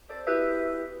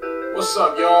What's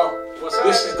up, y'all?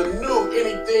 This is the new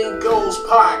Anything Goes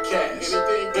podcast.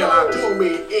 And I do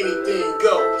mean anything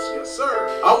goes. Yes,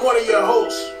 sir. I'm one of your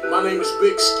hosts. My name is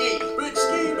Big Ski. Big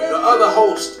Ski, baby. The other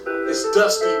host is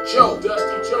Dusty Joe.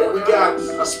 And we got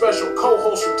a special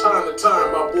co-host from time to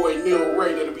time, my boy Neil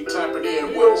Ray, that'll be tapping in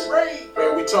with us.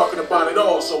 Man, we talking about it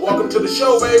all. So welcome to the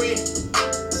show, baby.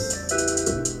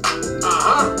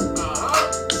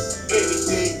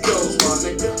 Anything goes, my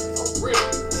nigga. For real.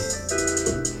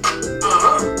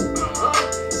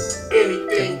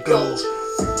 Anything goes.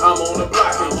 I'm on the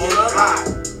block and get high.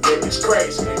 Niggas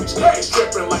crazy. Niggas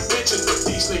tripping like bitches, but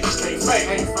these niggas can't fake.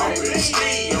 I'm Big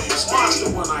Ski. I'm this monster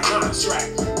when I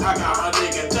contract. I got my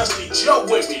nigga Dusty Joe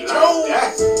with me. We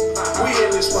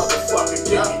in this motherfucker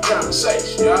giving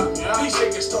conversation. These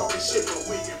niggas talking shit, but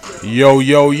we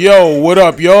can. Yo, what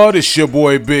up, y'all? This your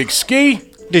boy Big Ski.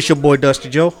 This your boy Dusty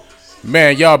Joe.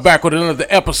 Man, y'all back with another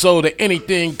episode of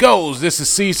Anything Goes. This is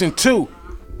season 2.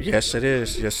 Yes, it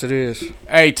is.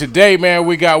 Hey, today, man,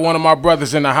 we got one of my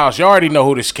brothers in the house. You already know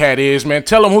who this cat is, man.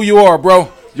 Tell him who you are,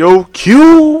 bro. Yo,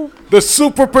 Q. The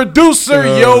super producer,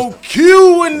 Yo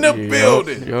Q in the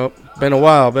building. Yup. Been a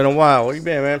while. Where you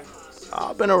been, man?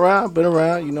 I've been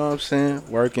around, you know what I'm saying?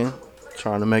 Working,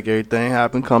 trying to make everything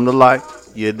happen, come to life.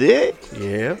 You did?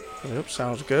 Yeah. Yep,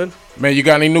 sounds good. Man, you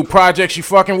got any new projects you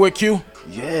fucking with, Q?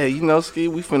 Yeah, you know, Ski,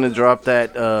 we finna drop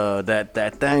that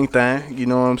thing, you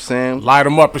know what I'm saying? Light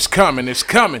them up, it's coming.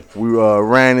 We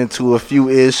ran into a few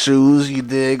issues, you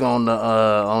dig, on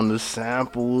the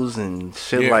samples and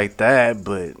shit like that,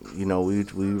 but, you know, we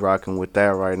rocking with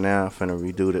that right now, finna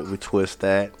redo that, we twist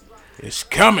that. It's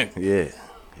coming. Yeah.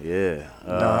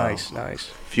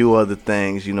 Nice. Few other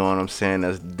things, you know what I'm saying,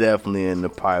 that's definitely in the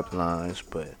pipelines,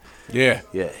 but Yeah.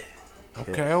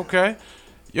 Okay. Yeah.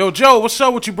 Yo, Joe, what's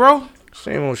up with you, bro?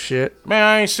 Same old shit. Man,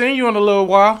 I ain't seen you in a little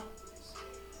while.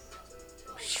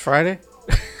 It's Friday.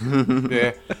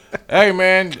 Yeah. Hey,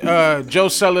 man, Joe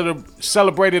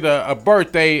celebrated a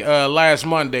birthday last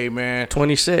Monday, man.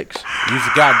 26. You's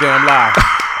a goddamn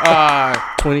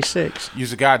lie. 26.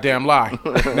 You's a goddamn lie.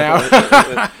 Now,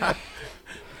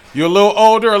 you're a little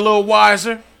older, a little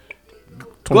wiser.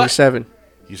 27.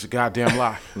 You's a goddamn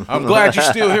lie. I'm glad you're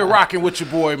still here rocking with your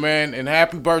boy, man. And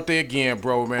happy birthday again,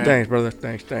 bro, man. Thanks, brother.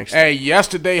 Thanks. Hey,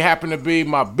 yesterday happened to be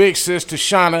my big sis,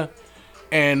 Tashana,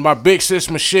 and my big sis,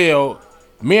 Michelle.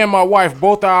 Me and my wife,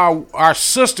 both our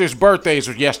sisters' birthdays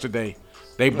were yesterday.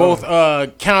 They both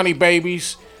county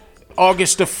babies.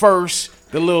 August the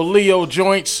 1st, the little Leo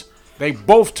joints. They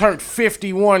both turned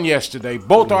 51 yesterday.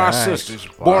 Both are our sisters.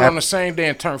 Born on the same day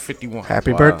and turned 51.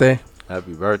 Happy birthday.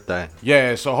 Happy birthday.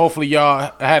 Yeah, so hopefully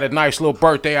y'all had a nice little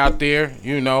birthday out there,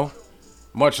 you know.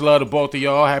 Much love to both of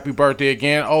y'all. Happy birthday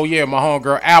again. Oh, yeah, my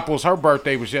homegirl Apples, her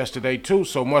birthday was yesterday, too.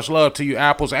 So much love to you,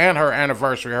 Apples, and her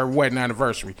anniversary, her wedding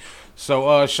anniversary.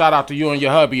 So shout out to you and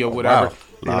your hubby or whatever.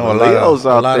 Wow. You know,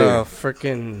 a lot of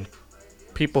freaking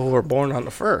people who were born on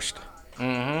the 1st.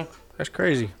 Mm-hmm. That's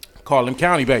crazy. Call them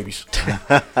county babies.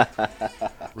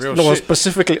 Real no, shit.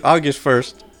 Specifically August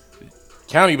 1st.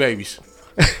 County babies.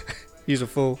 He's a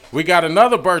fool. We got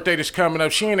another birthday that's coming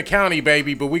up. She ain't a county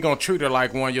baby, but we going to treat her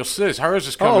like one. Your sis, hers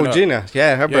is coming up. Oh, Gina.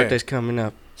 Yeah, her birthday's coming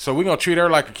up. So we going to treat her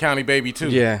like a county baby, too.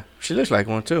 Yeah, she looks like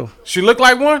one, too. She look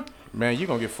like one? Man, you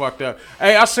going to get fucked up.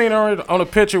 Hey, I seen her on a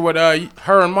picture with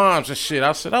her and moms and shit.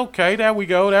 I said, okay, there we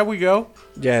go.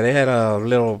 Yeah, they had a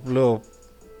little,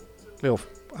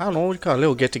 I don't know what you call it,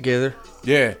 little get-together.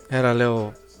 Yeah. Had a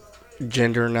little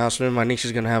gender announcement. My niece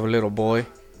is going to have a little boy.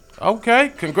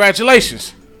 Okay,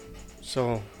 congratulations.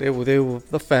 So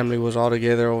the family was all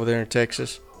together over there in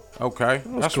Texas. Okay,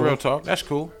 that's cool. Real talk. That's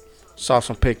cool. Saw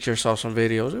some pictures, saw some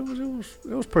videos.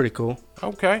 It was pretty cool.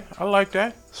 Okay, I like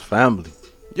that. It's family.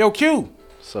 Yo, Q.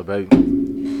 What's up, baby?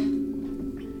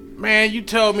 Man, you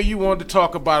told me you wanted to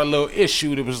talk about a little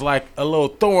issue that was like a little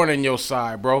thorn in your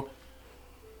side, bro.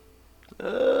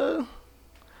 It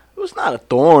was not a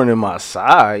thorn in my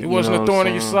side. It wasn't a thorn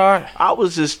in your side? I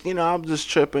was just, I'm just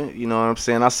tripping. You know what I'm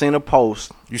saying? I seen a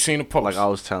post. You seen a post? Like I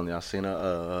was telling you, I seen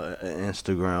an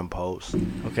Instagram post.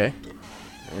 Okay.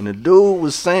 And the dude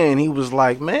was saying, he was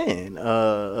like, man,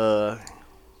 why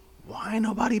ain't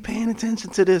nobody paying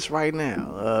attention to this right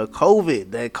now?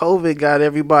 COVID got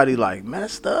everybody like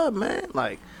messed up, man.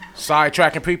 Like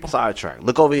sidetracking people? Sidetrack.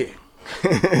 Look over here.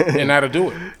 And that'll do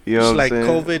it. You know it's what like I'm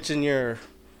saying? COVID's in your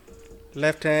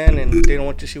left hand and they don't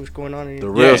want to see what's going on in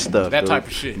your real stuff. That type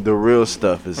of shit. The real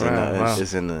stuff is Wow.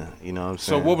 in the, you know what I'm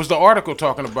saying? So what was the article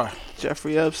talking about?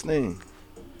 Jeffrey Epstein.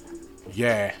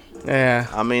 Yeah.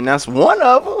 I mean, that's one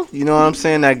of them. You know what I'm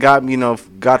saying? That got me,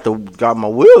 got my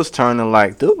wheels turning.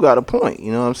 Like, dude got a point.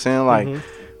 You know what I'm saying? Like,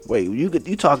 wait,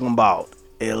 you talking about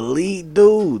elite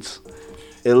dudes.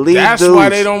 That's why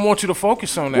they don't want you to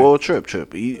focus on that. Well, trip.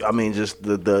 I mean, just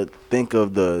the think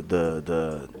of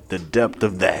the depth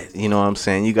of that. You know what I'm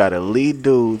saying? You got elite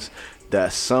dudes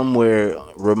that somewhere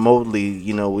remotely,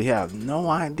 you know, we have no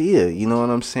idea. You know what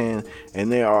I'm saying?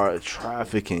 And they are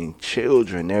trafficking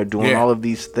children. They're doing all of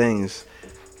these things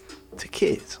to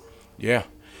kids. Yeah.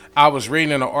 I was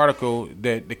reading in an article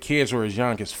that the kids were as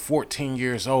young as 14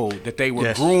 years old that they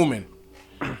were grooming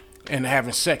and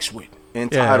having sex with.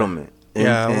 Entitlement.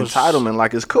 Entitlement,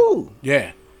 like it's cool.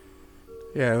 Yeah.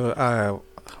 Yeah,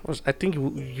 I think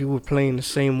you were playing the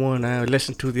same one I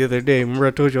listened to the other day. Remember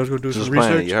I told you I was going to do some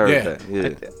research? You heard that.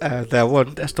 Yeah. That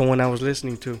one, that's the one I was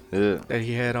listening to. Yeah. That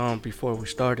he had on before we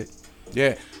started.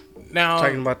 Yeah. Now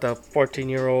talking about the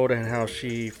 14-year-old and how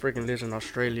she freaking lives in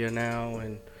Australia now,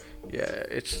 and yeah,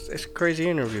 it's a crazy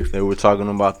interview. They were talking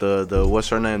about the what's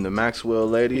her name, the Maxwell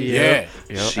lady. Yeah.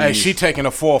 Hey, she taking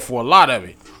a fall for a lot of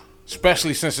it.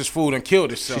 Especially since this fool done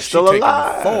killed himself. She's still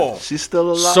alive. She's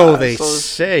still alive. So they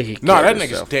say he killed that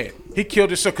himself. Nigga's dead. He killed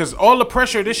himself because all the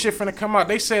pressure of this shit finna come out.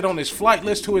 They said on his flight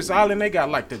list to his island, they got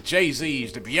like the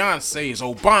Jay-Z's, the Beyoncé's,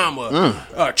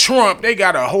 Obama, Trump. They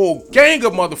got a whole gang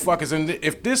of motherfuckers. And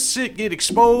if this shit get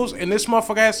exposed and this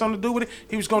motherfucker had something to do with it,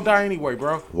 he was gonna die anyway,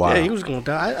 bro. Wow. Yeah, he was gonna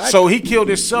die. So he killed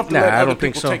himself to let other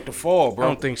people take the fall, bro. I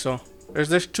don't think so.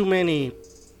 There's too many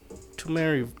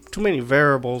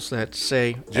variables that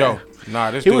say Joe.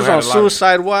 Nah, this he dude was had on a lot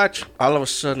suicide watch. All of a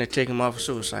sudden, they take him off of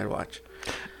suicide watch.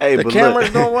 Hey, the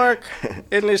cameras don't work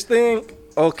in this thing.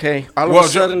 Okay, all of a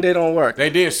sudden they don't work. They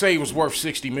did say he was worth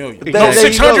 $60 million. No,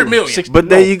 600 million. But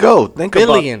there you go. Think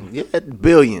billion. About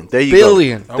billion. There you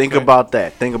billion. go. Think about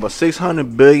that. Think about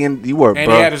 600 billion. You work, and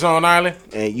bro. he had his own island.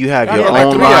 And you have I your like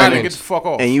own island. Get the fuck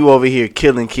off. And you over here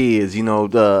killing kids. You know,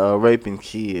 raping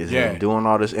kids and doing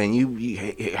all this. And you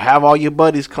have all your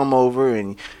buddies come over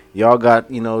and y'all got,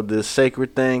 you know, the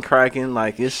sacred thing cracking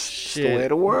like it's the way of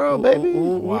the world, baby.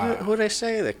 Who they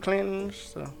say? The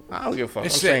Clintons? I don't give a fuck. I'm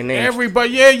saying names.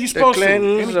 Everybody, you supposed the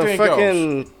Clintons, to. Anything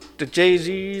fucking goes. The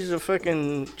Jay-Z's, the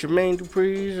fucking Jermaine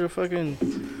Dupri's, the fucking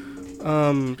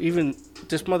even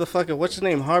this motherfucker. What's his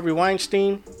name? Harvey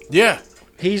Weinstein. Yeah.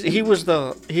 He was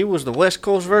the West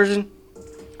Coast version,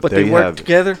 but they worked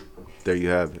together. There you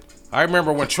have it. I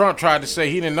remember when Trump tried to say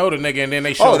he didn't know the nigga, and then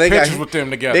they showed pictures with them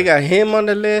together. They got him on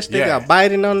the list. They got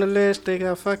Biden on the list. They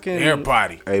got fucking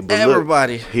everybody. Hey, but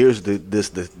everybody. Look, here's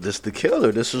the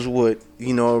killer. This is what,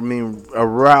 you know what I mean,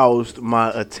 aroused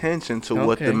my attention to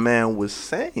what the man was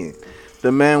saying.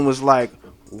 The man was like,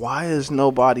 why is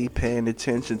nobody paying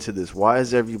attention to this? Why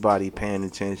is everybody paying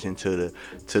attention to the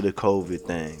COVID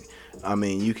thing? I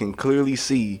mean, you can clearly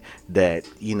see that,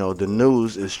 you know, the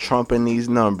news is trumping these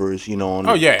numbers, you know, on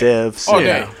the deaths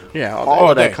and all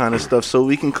of that kind of stuff. So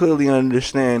we can clearly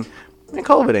understand, man,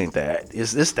 COVID ain't that.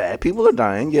 It's that. People are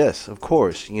dying, yes, of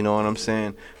course. You know what I'm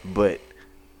saying? But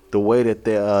the way that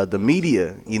the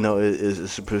media, you know,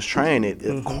 is portraying it,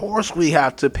 of course we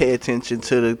have to pay attention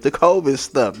to the COVID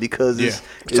stuff because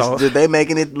they're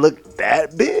making it look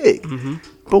that big.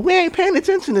 But we ain't paying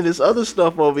attention to this other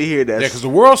stuff over here. Because the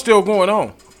world's still going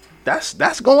on.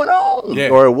 That's going on,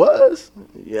 or it was.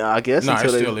 Yeah, I guess. It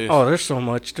still is. Oh, there's so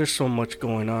much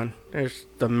going on. There's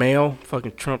the mail.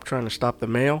 Fucking Trump trying to stop the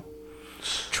mail.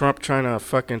 Trump trying to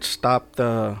fucking stop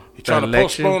the election.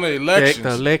 Postpone the elections.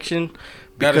 The election.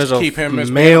 Because of keep him as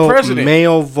president.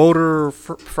 Mail voter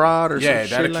fraud or something. Yeah,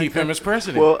 that'll keep him as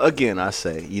president. Well, again, I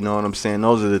say, you know what I'm saying?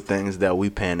 Those are the things that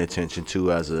we paying attention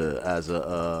to as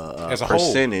a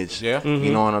percentage. Whole. Yeah.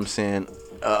 You know what I'm saying?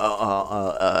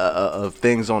 Of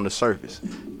things on the surface.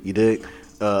 You dig?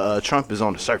 Trump is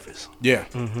on the surface. Yeah.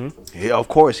 Yeah, of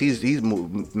course, he's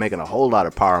making a whole lot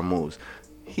of power moves.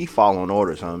 He following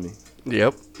orders, homie.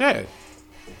 Yep. Yeah.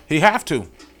 He have to.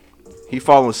 He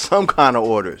following some kind of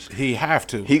orders. He have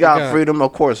to. He got freedom,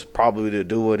 of course, probably to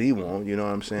do what he want. You know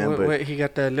what I'm saying? But he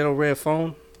got that little red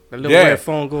phone. The little red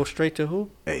phone goes straight to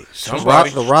who? Hey,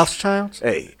 the Rothschilds.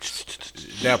 Hey,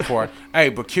 that part. Hey,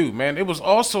 but Q, man, it was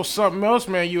also something else,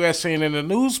 man. You had seen in the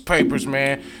newspapers,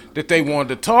 man, that they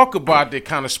wanted to talk about that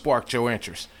kind of sparked your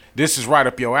interest. This is right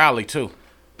up your alley too.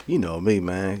 You know me,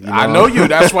 man. I know you.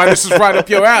 That's why this is right up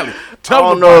your alley. I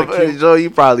don't know if Joe, you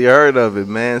probably heard of it,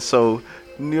 man. So.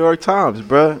 New York Times,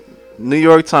 bruh. New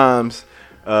York Times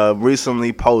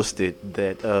recently posted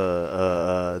that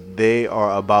they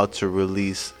are about to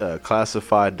release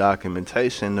classified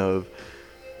documentation of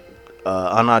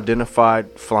unidentified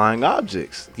flying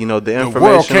objects. You know, the information. The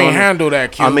world can't handle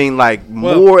that, Q. I mean, like,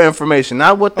 more information.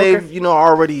 Not what they've, you know,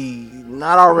 already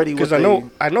not already because I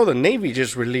know the Navy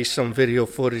just released some video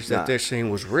footage that they're saying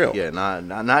was real. Yeah,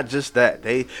 not just that.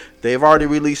 They've already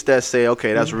released that. Say,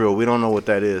 okay, that's real. We don't know what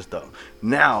that is though.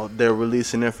 Now they're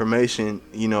releasing information,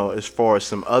 as far as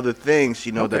some other things,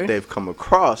 that they've come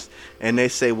across, and they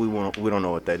say we don't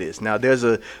know what that is. Now there's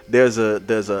a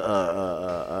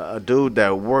dude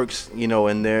that works,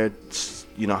 in their,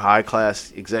 high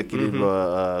class executive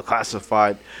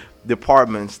classified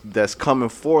departments that's coming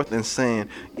forth and saying,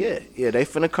 yeah, they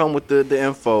finna come with the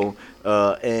info,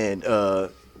 and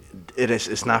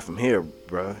it's not from here,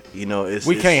 bro.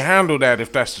 We can't handle that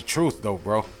if that's the truth, though,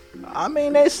 bro. I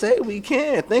mean, they say we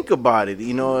can. Think about it.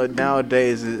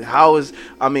 Nowadays, I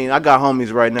got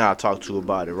homies right now I talk to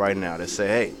about it right now that say,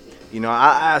 hey,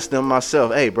 I asked them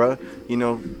myself, hey, bro,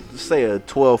 say a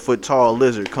 12-foot tall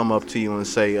lizard come up to you and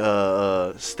say,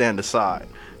 stand aside.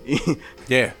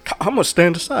 Yeah. I'm going to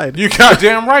stand aside. You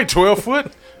goddamn right, 12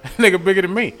 foot. That nigga bigger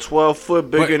than me. 12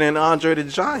 foot bigger than Andre the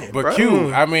Giant, But bro.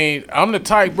 Q, I'm the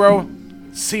type, bro,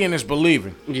 seeing is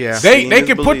believing. Yeah. They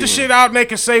can put the shit out and they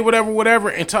can say whatever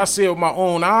until I see it with my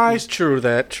own eyes. True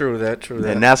that.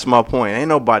 And that's my point. Ain't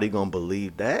nobody gonna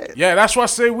believe that. Yeah, that's why I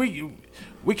say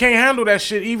we can't handle that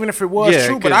shit even if it was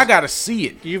true, but I gotta see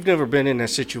it. You've never been in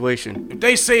that situation. If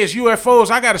they say it's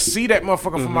UFOs, I gotta see that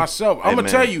motherfucker for myself. I'm gonna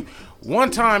tell you,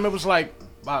 one time it was like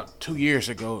about 2 years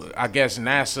ago, I guess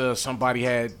NASA, somebody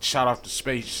had shot off a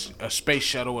space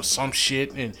shuttle or some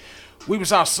shit, and we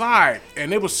was outside,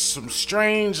 and there was some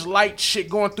strange light shit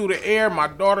going through the air. My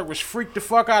daughter was freaked the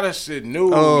fuck out. I said, no,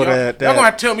 y'all gonna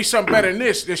have to tell me something better than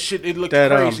this. This shit, it looked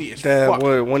crazy as fuck.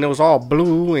 When it was all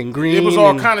blue and green. It was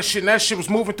all kind of shit, and that shit was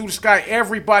moving through the sky.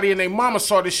 Everybody and their mama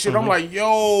saw this shit. I'm like,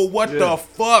 yo, what the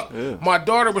fuck? Yeah. My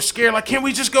daughter was scared, like, can't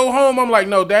we just go home? I'm like,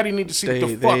 no, Daddy need to see what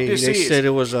the fuck this is. They said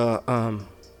it was a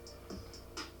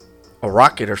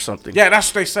rocket or something. Yeah, that's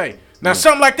what they say. Now,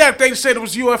 something like that, if they said it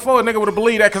was UFO, a nigga would have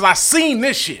believed that because I seen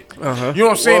this shit. You know what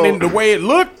I'm saying? And the way it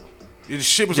looked, the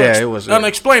shit was, it was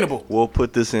unexplainable. We'll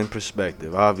put this in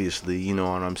perspective. Obviously, you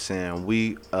know what I'm saying?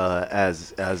 We,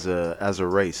 as a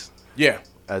race,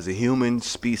 as a human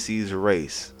species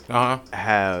race,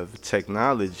 have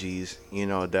technologies,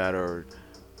 that are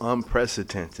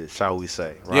unprecedented, shall we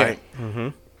say, right? Yeah. Mm-hmm.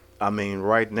 I mean,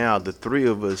 right now,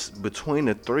 between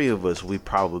the three of us, we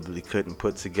probably couldn't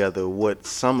put together what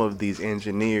some of these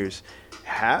engineers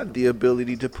have the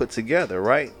ability to put together,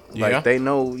 right? Yeah. Like, they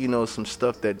know, some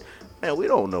stuff that, man, we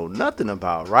don't know nothing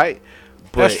about, right?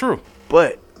 But, that's true.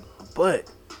 But,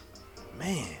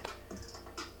 man,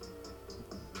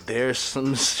 there's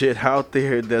some shit out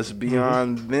there that's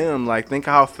beyond them. Like, think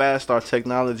how fast our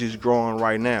technology is growing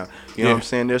right now. You know what I'm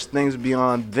saying? There's things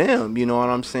beyond them, you know what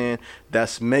I'm saying,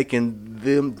 that's making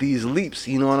them these leaps,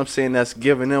 you know what I'm saying, that's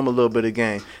giving them a little bit of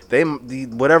game.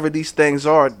 Whatever these things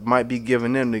are might be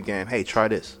giving them the game. Hey, try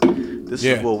this. This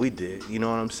is what we did, you know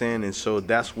what I'm saying? And so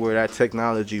that's where that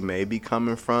technology may be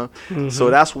coming from. So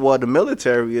that's what the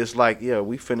military is like,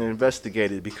 we finna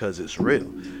investigate it because it's real.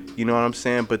 You know what I'm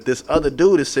saying? But this other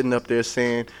dude is sitting up there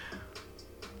saying,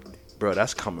 bro,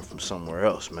 that's coming from somewhere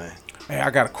else, man. Hey,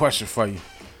 I got a question for you.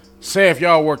 Say if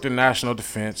y'all worked in national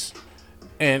defense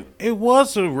and it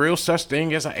was a real such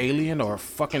thing as an alien or a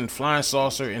fucking flying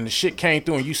saucer and the shit came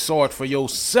through and you saw it for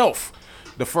yourself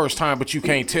the first time, but you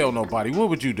can't tell nobody, what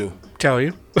would you do? Tell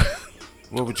you.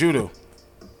 What would you do?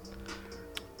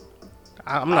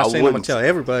 I'm not saying I'm going to tell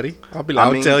everybody. I'll be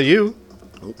like, I'll tell you.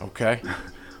 Okay.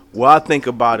 Well, I think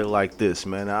about it like this,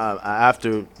 man.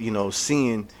 After,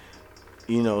 seeing,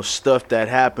 stuff that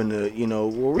happened to,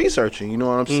 we're researching, you know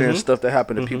what I'm saying? Stuff that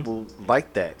happened to people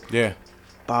like that. Yeah.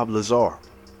 Bob Lazar.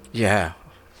 Yeah.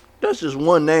 That's just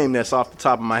one name that's off the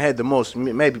top of my head,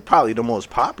 probably the most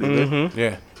popular.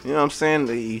 Yeah. You know what I'm saying?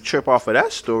 You trip off of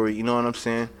that story, you know what I'm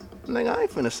saying? Nigga, I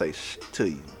ain't finna say shit to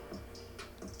you.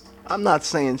 I'm not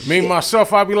saying shit. Me,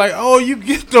 myself, I'd be like, oh, you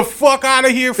get the fuck out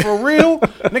of here for real?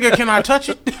 Nigga, can I touch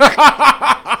it?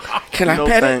 Can I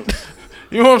pet it?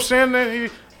 You know what I'm saying?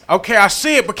 Okay, I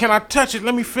see it, but can I touch it?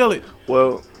 Let me feel it.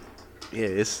 Well, yeah,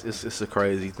 it's a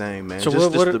crazy thing, man. So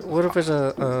what if it's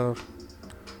a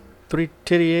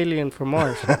 3-titty alien from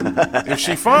Mars? If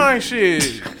she fine, she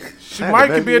might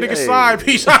could be a nigga side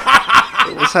piece.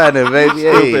 What's happening, baby?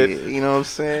 Hey, you know what I'm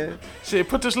saying? Shit,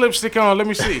 put this lipstick on. Let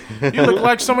me see. You look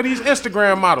like some of these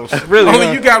Instagram models. Really?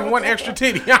 Only you got one extra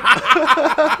titty.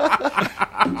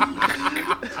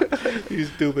 You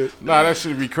stupid. Nah, that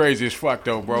should be crazy as fuck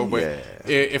though, bro. But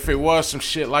if it was some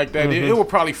shit like that, it would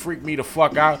probably freak me the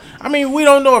fuck out. I mean, we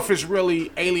don't know if it's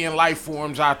really alien life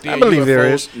forms out there. I believe UFOs.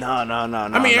 There is. No.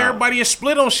 I mean, everybody is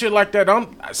split on shit like that.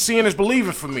 Seeing is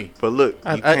believing for me. But look,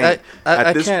 I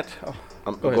can't.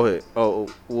 Go ahead. Oh,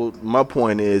 well, my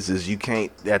point is you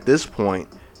can't, at this point,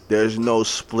 there's no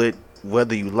split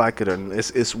whether you like it or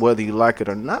not. It's whether you like it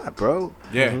or not, bro.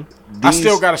 Yeah. I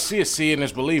still got to see it. Seeing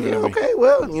is believing in me. Okay,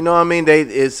 well, you know what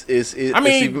I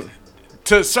mean?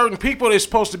 To certain people, it's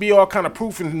supposed to be all kind of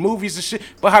proof in movies and shit.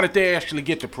 But how did they actually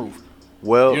get the proof?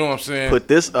 Well, you know what I'm saying? Put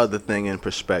this other thing in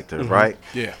perspective, right?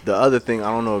 Yeah. The other thing,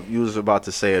 I don't know if you was about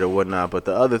to say it or whatnot, but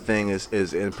the other thing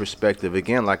is in perspective.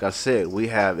 Again, like I said, we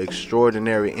have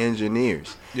extraordinary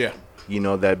engineers. Yeah. You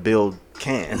know, that build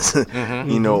cans,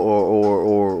 you know,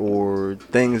 or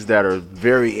things that are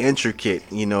very intricate,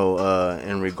 you know,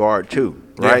 in regard to,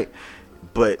 right? Yeah.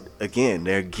 But again,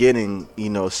 they're getting, you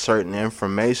know, certain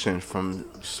information from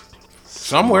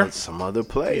somewhere, some other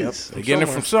place. Yep. They're getting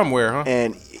it from somewhere, huh?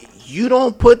 And you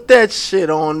don't put that shit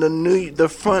on the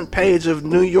front page of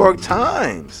New York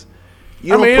Times.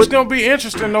 It's gonna be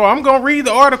interesting though. I'm gonna read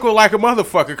the article like a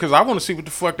motherfucker because I want to see what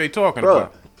the fuck they talking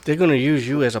about. They're gonna use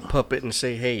you as a puppet and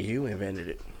say, "Hey, you invented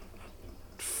it."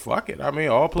 Fuck it. I mean,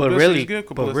 all publicity is good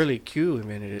publicity. But really, Q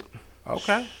invented it.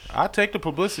 Okay, I take the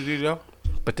publicity though.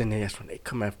 But then that's when they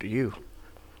come after you.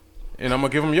 And I'm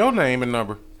gonna give them your name and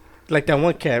number. Like that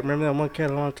one cat. Remember that one cat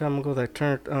a long time ago that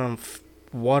turned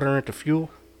water into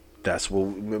fuel? That's what.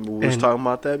 Remember we was talking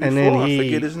about that before. And then I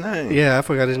forget his name. Yeah, I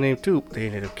forgot his name too. They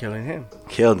ended up killing him.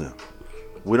 Killed him.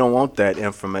 We don't want that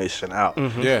information out.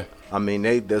 Mm-hmm. Yeah. I mean,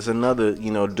 there's another,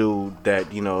 you know, dude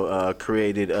that, you know,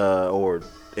 created or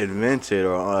invented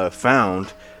or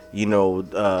found, you know,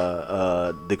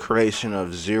 the creation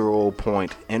of 0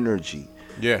 point energy.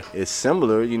 Yeah. It's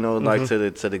similar, you know, like to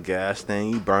the gas thing.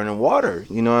 You burning water,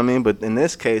 you know what I mean? But in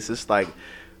this case, it's like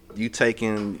you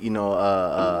taking, you know,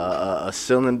 a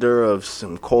cylinder of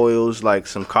some coils, like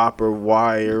some copper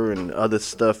wire and other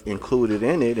stuff included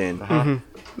in it, and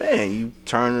man, you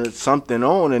turn something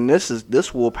on, and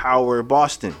this will power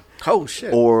Boston. Oh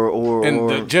shit!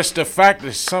 Just the fact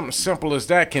that something simple as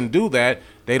that can do that,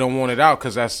 they don't want it out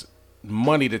because that's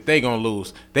money that they gonna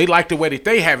lose. They like the way that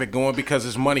they have it going because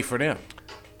it's money for them.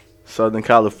 Southern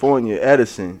California,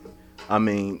 Edison. I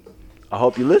mean, I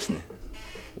hope you're listening.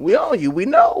 We own you. We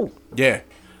know. Yeah.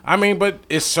 I mean, but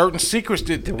it's certain secrets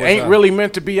that ain't really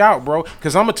meant to be out, bro.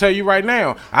 Because I'm going to tell you right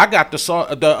now, I got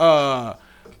the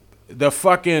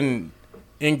fucking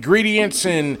ingredients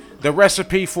and the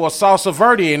recipe for salsa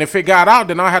verde, and if it got out,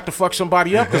 then I'll have to fuck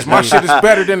somebody up because my shit is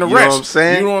better than the rest. You know what I'm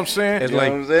saying? You know what I'm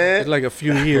saying? It's like a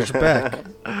few years back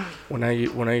when I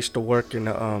used to work in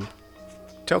the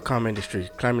telecom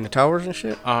industry, climbing the towers and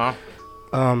shit.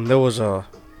 There was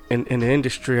in the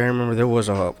industry, I remember there was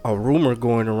a rumor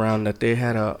going around that they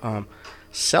had a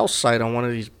cell site on one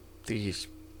of these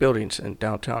buildings in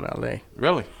downtown LA.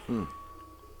 Really?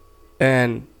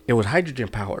 And it was hydrogen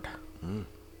powered.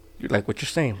 Like what you're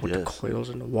saying, with the coils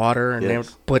and the water and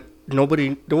everything. But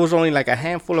there was only like a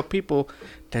handful of people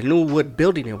that knew what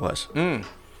building it was.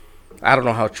 I don't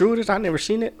know how true it is. I never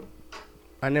seen it.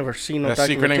 I never seen no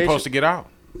documentation. That secret ain't supposed to get out.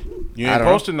 You ain't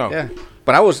supposed to know. Yeah,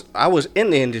 but I was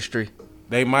in the industry.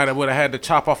 They might have would have had to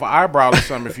chop off an eyebrow or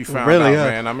something if you found out,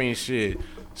 man. I mean, shit.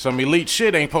 Some elite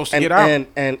shit ain't supposed to get out.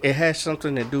 And it has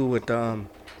something to do with I'm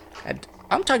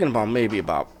talking about maybe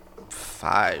about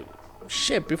 5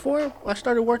 before I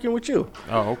started working with you.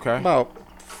 Oh, okay. About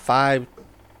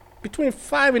between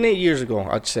 5 and 8 years ago,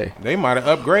 I'd say. They might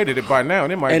have upgraded it by now.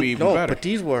 It might be even better. But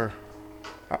these were.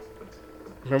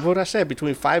 Remember what I said?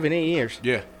 Between 5 and 8 years.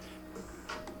 Yeah.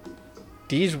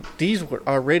 These were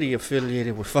already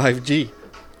affiliated with 5G.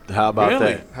 How about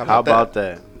that? How about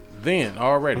that? Then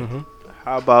already.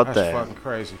 How about That's that? fucking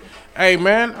crazy. Hey,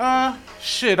 man,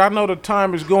 shit, I know the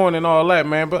time is going and all that,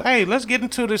 man, but hey, let's get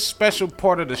into this special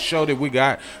part of the show that we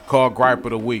got called Gripe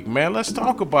of the Week, man. Let's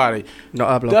talk about it. No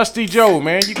hablo. Dusty Joe,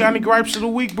 man, you got any gripes of the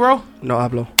week, bro? No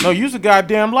hablo. No, you's a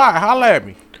goddamn lie. Holla at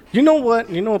me. You know what?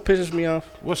 You know what pisses me off?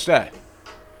 What's that?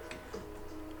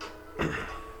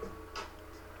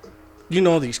 You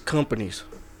know these companies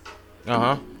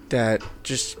that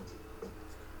just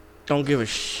don't give a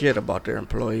shit about their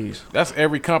employees. That's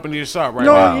every company that's out right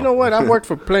now. No, you know what? I worked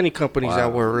for plenty of companies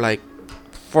that were like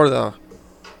for the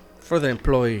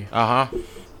employee.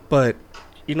 But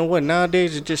you know what?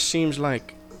 Nowadays it just seems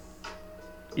like,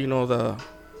 you know, the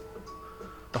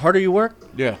harder you work,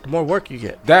 the more work you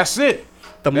get. That's it.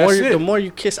 The more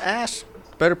you kiss ass,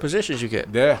 better positions you get.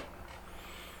 Yeah.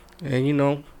 And you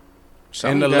know.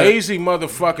 And the lazy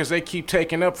motherfuckers, they keep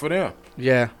taking up for them.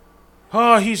 Yeah.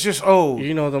 Oh, he's just old.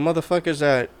 You know, the motherfuckers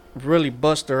that really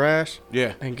bust their ass.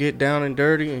 Yeah. And get down and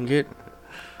dirty and get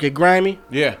grimy.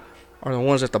 Yeah. Are the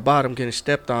ones at the bottom getting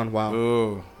stepped on while.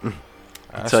 Oh.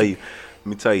 Let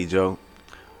me tell you, Joe.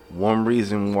 One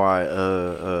reason why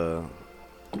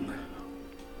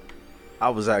I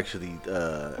was actually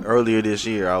earlier this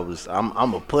year. I'm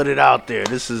gonna put it out there.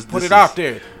 Put it out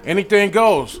there. Anything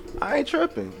goes. I ain't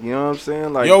tripping. You know what I'm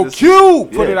saying? Like Yo, Q,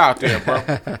 put it out there, bro.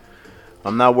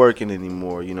 I'm not working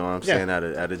anymore. You know what I'm saying?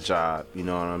 At a job. You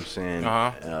know what I'm saying?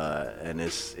 And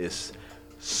it's.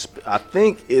 I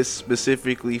think it's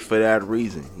specifically for that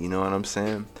reason. You know what I'm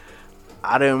saying?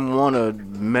 I didn't want a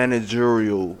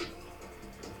managerial,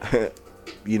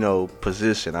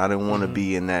 position. I didn't want to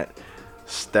be in that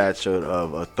stature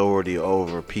of authority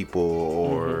over people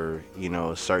or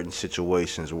certain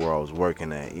situations where I was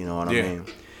working at. You know what I mean?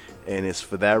 And it's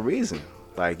for that reason.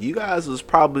 Like, you guys was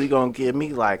probably gonna give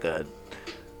me like $1.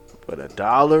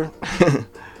 $1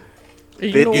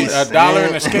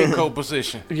 in a scapegoat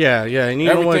position. Yeah, and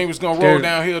everything was gonna roll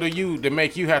downhill to you to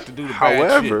make you have to do the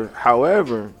bad shit.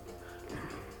 However,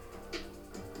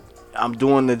 I'm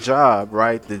doing the job,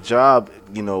 right? The job,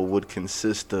 would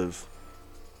consist of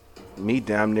me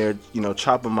damn near,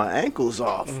 chopping my ankles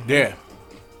off. Yeah.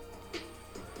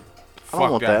 I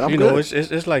don't want that. I'm good.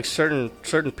 It's like certain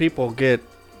people get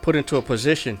put into a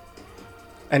position,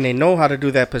 and they know how to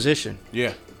do that position.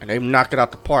 Yeah. And they knock it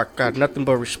out the park. Got nothing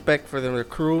but respect for their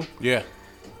crew. Yeah.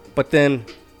 But then,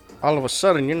 all of a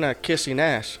sudden, you're not kissing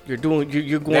ass. You're going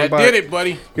that by. Did it,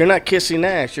 buddy. You're not kissing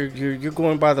ass. You're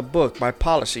going by the book, by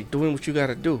policy, doing what you got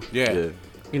to do. Yeah.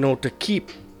 To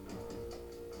keep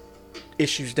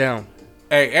issues down.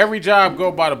 Hey, every job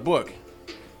go by the book,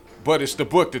 but it's the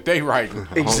book that they write.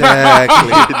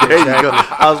 Exactly. There you go.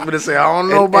 I was gonna say I don't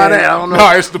know about that. I don't know.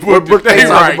 No, it's the book that they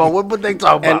write. What book they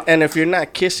talk about? And if you're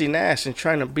not kissing ass and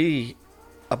trying to be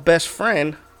a best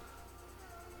friend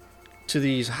to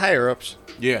these higher ups,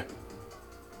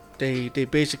 they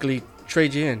basically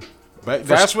trade you in. But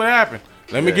that's what happened.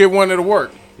 Let me get one to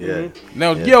work. Yeah.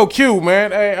 Now, yo, Q,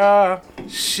 man. Hey,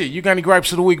 shit, you got any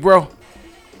gripes of the week, bro?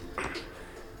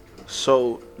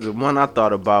 So the one I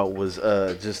thought about was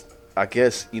just, I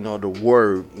guess, the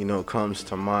word, comes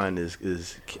to mind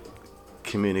is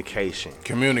communication.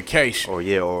 Communication.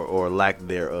 Or lack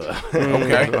thereof.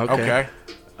 Okay.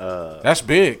 That's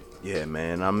big. Yeah,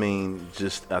 man. I mean,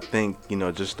 I think,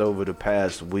 just over the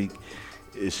past week,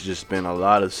 it's just been a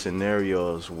lot of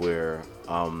scenarios where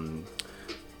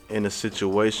in a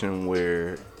situation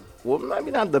where, well,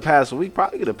 maybe not the past week,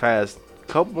 probably the past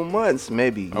couple months,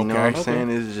 maybe. You know what I'm saying?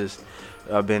 It's just,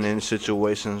 I've been in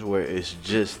situations where it's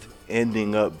just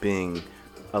ending up being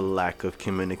a lack of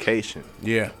communication.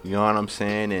 Yeah. You know what I'm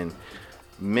saying? And,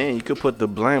 man, you could put the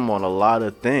blame on a lot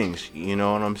of things. You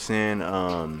know what I'm saying?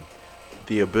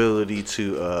 The ability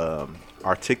to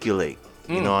articulate.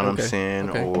 You know what I'm saying?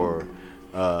 Or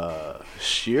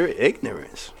sheer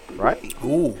ignorance, right?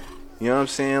 Ooh. You know what I'm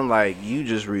saying? Like, you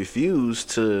just refuse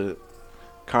to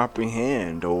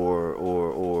comprehend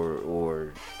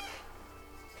or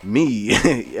me,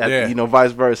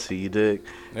 vice versa, you dig?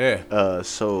 Yeah.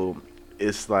 So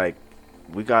it's like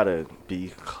we gotta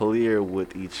be clear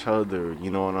with each other,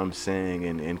 you know what I'm saying,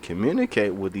 and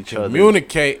communicate with each other.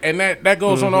 Communicate, and that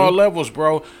goes on all levels,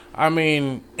 bro. I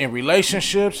mean, in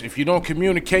relationships, if you don't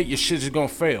communicate, your shit is gonna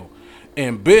fail.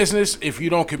 In business, if you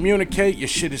don't communicate, your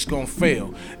shit is gonna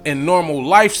fail. In normal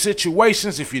life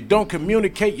situations, if you don't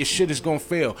communicate, your shit is gonna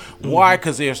fail. Why?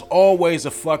 Because there's always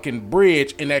a fucking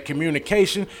bridge in that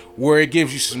communication where it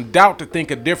gives you some doubt to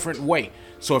think a different way.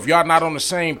 So if y'all not on the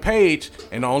same page,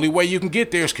 and the only way you can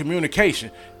get there is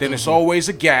communication, then it's always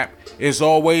a gap. It's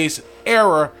always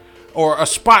error or a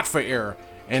spot for error.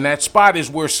 And that spot is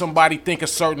where somebody think a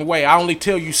certain way. I only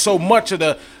tell you so much of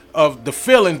the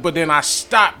feelings, but then I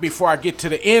stop before I get to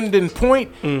the ending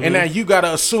point, and now you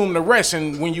gotta assume the rest.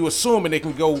 And when you assume it, it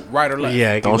can go right or left.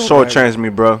 Yeah, don't shortchange me,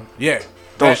 bro. Yeah,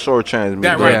 don't shortchange me.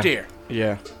 That bro. right there.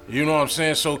 Yeah, you know what I'm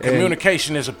saying. So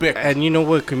communication is a big. And you know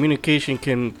what? Communication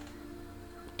can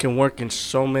work in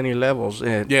so many levels.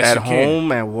 Yes, at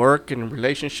home, at work, in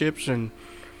relationships, and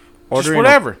ordering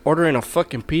whatever. Ordering a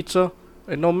fucking pizza.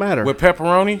 It don't matter. With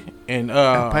pepperoni and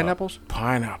pineapples?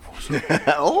 Pineapples.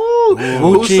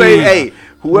 Who say, hey,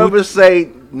 whoever say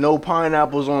no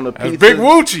pineapples on the pizza. Big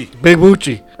Woochie. Big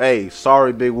Woochie. Hey,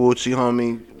 sorry, Big Woochie,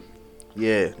 homie.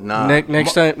 Yeah, nah.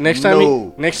 Next time my he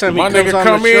nigga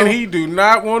come in, he do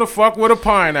not want to fuck with a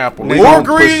pineapple. Or a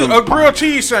grilled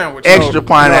cheese sandwich. Extra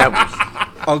pineapples.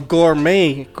 A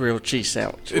gourmet grilled cheese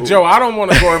sandwich. Joe, I don't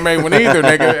want a gourmet one either,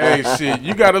 nigga. Hey, shit,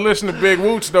 you got to listen to Big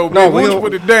Wooch, though. Big Wooch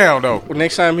put it down, though.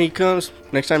 Next time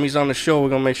he's on the show, we're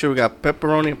going to make sure we got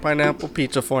pepperoni and pineapple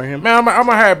pizza for him. Man, I'm going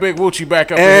to have Big Woochie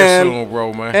back up in here soon,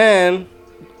 bro, man. And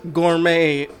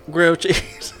gourmet grilled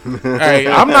cheese. Hey,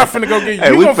 I'm not finna go get you.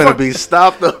 Hey, we finna be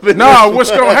stopped up in No,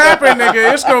 what's gonna happen,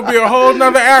 nigga? It's gonna be a whole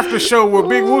nother after show where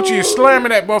Big Woochie is slamming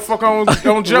that motherfucker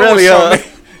on Joe really, or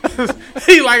something.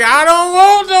 He like, I don't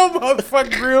want no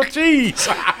motherfucking grilled cheese.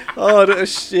 Oh,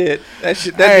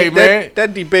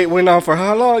 that debate went on for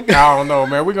how long? I don't know,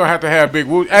 man. We're going to have Big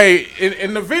Woo. Hey,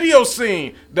 in the video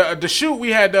scene, the shoot we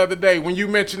had the other day, when you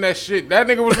mentioned that shit, that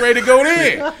nigga was ready to go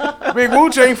in. Big Woo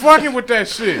ain't fucking with that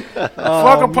shit.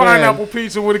 Fuck a pineapple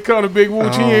pizza when it comes to Big Woo.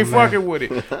 He ain't fucking with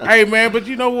it. Hey, man, but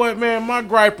you know what, man? My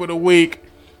gripe of the week,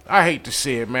 I hate to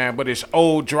say it, man, but it's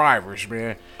old drivers,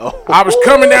 man. I was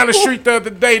coming down the street the other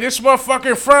day. This motherfucker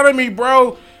in front of me,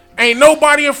 bro. Ain't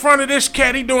nobody in front of this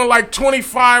cat. He doing like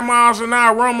 25 miles an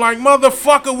hour. I'm like,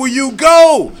 motherfucker, will you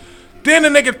go? Then the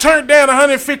nigga turned down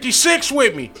 156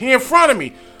 with me. He in front of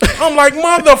me. I'm like,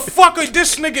 motherfucker,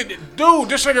 this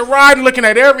nigga riding, looking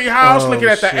at every house, looking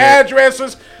at the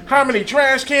addresses, how many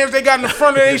trash cans they got in the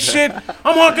front of their shit.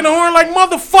 I'm honking the horn like,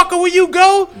 motherfucker, will you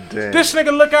go? Damn. This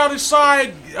nigga look out his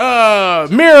side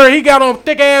mirror. He got on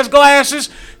thick ass glasses.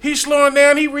 He's slowing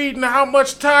down. He reading how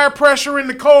much tire pressure in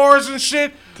the cars and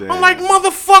shit. Damn. I'm like,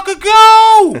 motherfucker,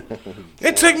 go!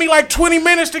 It took me like 20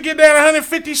 minutes to get down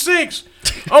 156.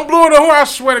 I'm blowing the horn. I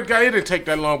swear to God, it didn't take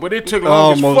that long, but it took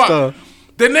long as fuck.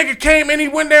 The nigga came and he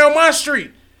went down my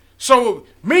street. So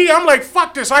I'm like,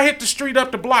 fuck this. I hit the street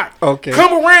up the block. Okay.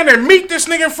 Come around and meet this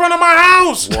nigga in front of my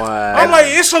house. Wow. I'm like,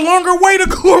 it's a longer way to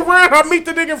go around. I meet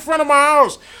the nigga in front of my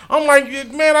house. I'm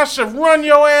like, man, I should run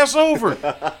your ass over.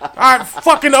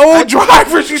 Fucking old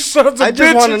drivers, you sons of bitches. I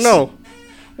just want to know.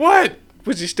 What?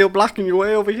 Was he still blocking your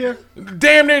way over here?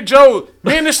 Damn near, Joe.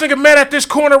 Me and this nigga met at this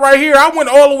corner right here. I went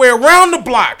all the way around the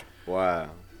block. Wow.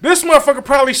 This motherfucker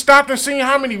probably stopped and seen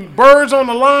how many birds on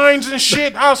the lines and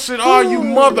shit. I said, oh, you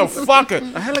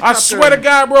motherfucker. I swear to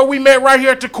God, bro, we met right here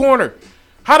at the corner.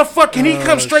 How the fuck can he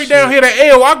come straight down here to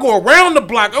L? I go around the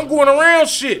block. I'm going around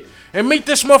shit. And meet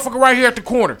this motherfucker right here at the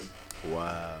corner.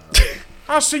 Wow.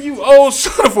 I see you old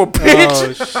son of a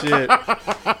bitch.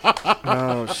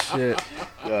 Oh, shit.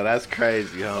 Yo, that's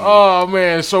crazy, homie. Oh,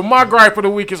 man. So my gripe of the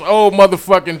week is old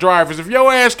motherfucking drivers. If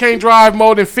your ass can't drive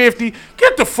more than 50,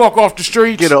 get the fuck off the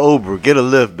streets. Get an Uber. Get a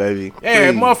Lyft, baby.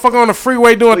 Yeah, motherfucker on the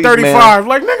freeway doing 35. Man.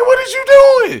 Like, nigga, what is you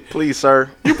doing? Please, sir.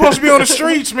 You supposed to be on the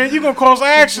streets, man. You gonna cause an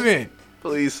accident.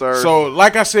 Please, sir. So,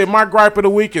 like I said, my gripe of the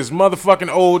week is motherfucking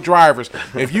old drivers.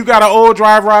 If you got an old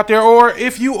driver out there, or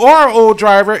if you are an old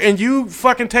driver and you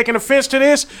fucking taking offense to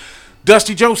this,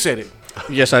 Dusty Joe said it.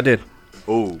 Yes, I did.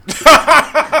 Ooh.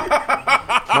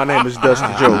 My name is Dusty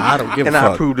Joe. I don't give a fuck. And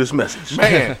I approve this message.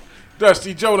 Man,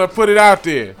 Dusty Joe done put it out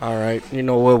there. All right. You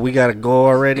know what? We got to go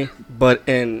already. But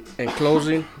in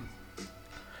closing,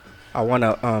 I want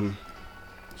to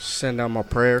send out my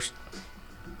prayers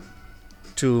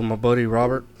to my buddy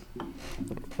Robert.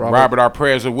 Robert, our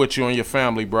prayers are with you and your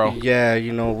family, bro. Yeah,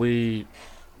 you know, we've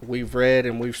read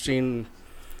and we've seen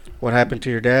what happened to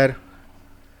your dad.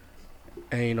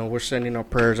 And, you know, we're sending our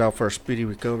prayers out for a speedy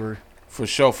recovery. For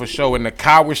sure, for sure. And the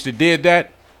cowards that did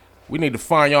that, we need to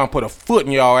find y'all and put a foot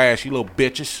in y'all ass, you little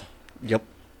bitches. Yep.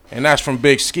 And that's from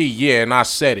Big Ski, yeah, and I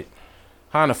said it.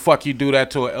 How in the fuck you do that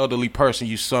to an elderly person,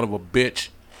 you son of a bitch?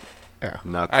 Yeah.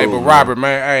 Not cool, hey, but Robert,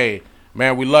 man, hey,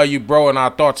 man, we love you, bro, and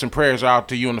our thoughts and prayers are out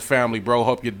to you and the family, bro.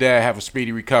 Hope your dad have a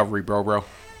speedy recovery, bro.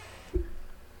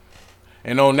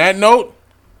 And on that note,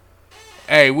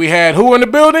 hey, we had who in the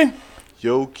building?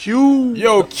 Yo, Q.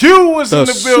 Yo, Q was in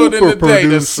the building today,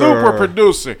 the super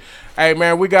producer. Hey,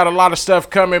 man, we got a lot of stuff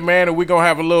coming, man, and we're going to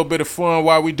have a little bit of fun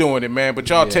while we doing it, man. But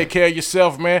y'all take care of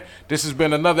yourself, man. This has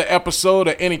been another episode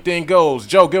of Anything Goes.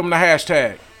 Joe, give them the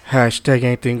hashtag. Hashtag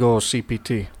Anything Goes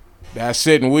CPT. That's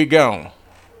it, and we gone.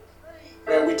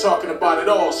 Man, we talking about it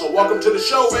all, so welcome to the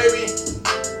show, baby.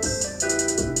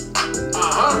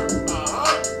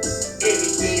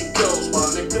 Anything goes, my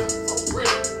nigga. For real.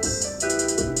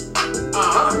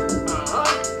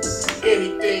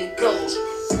 Anything goes.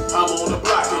 I'm on the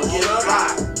block and get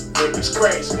high. Niggas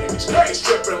crazy,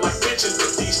 tripping like bitches,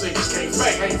 but these niggas can't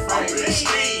fake. I'm Big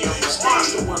Ski, I'm this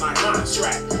monster when I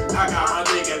contract. I got my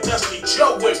nigga Dusty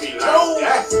Joe with me, like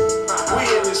that. We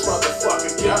in this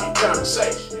motherfucker, give me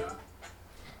conversation.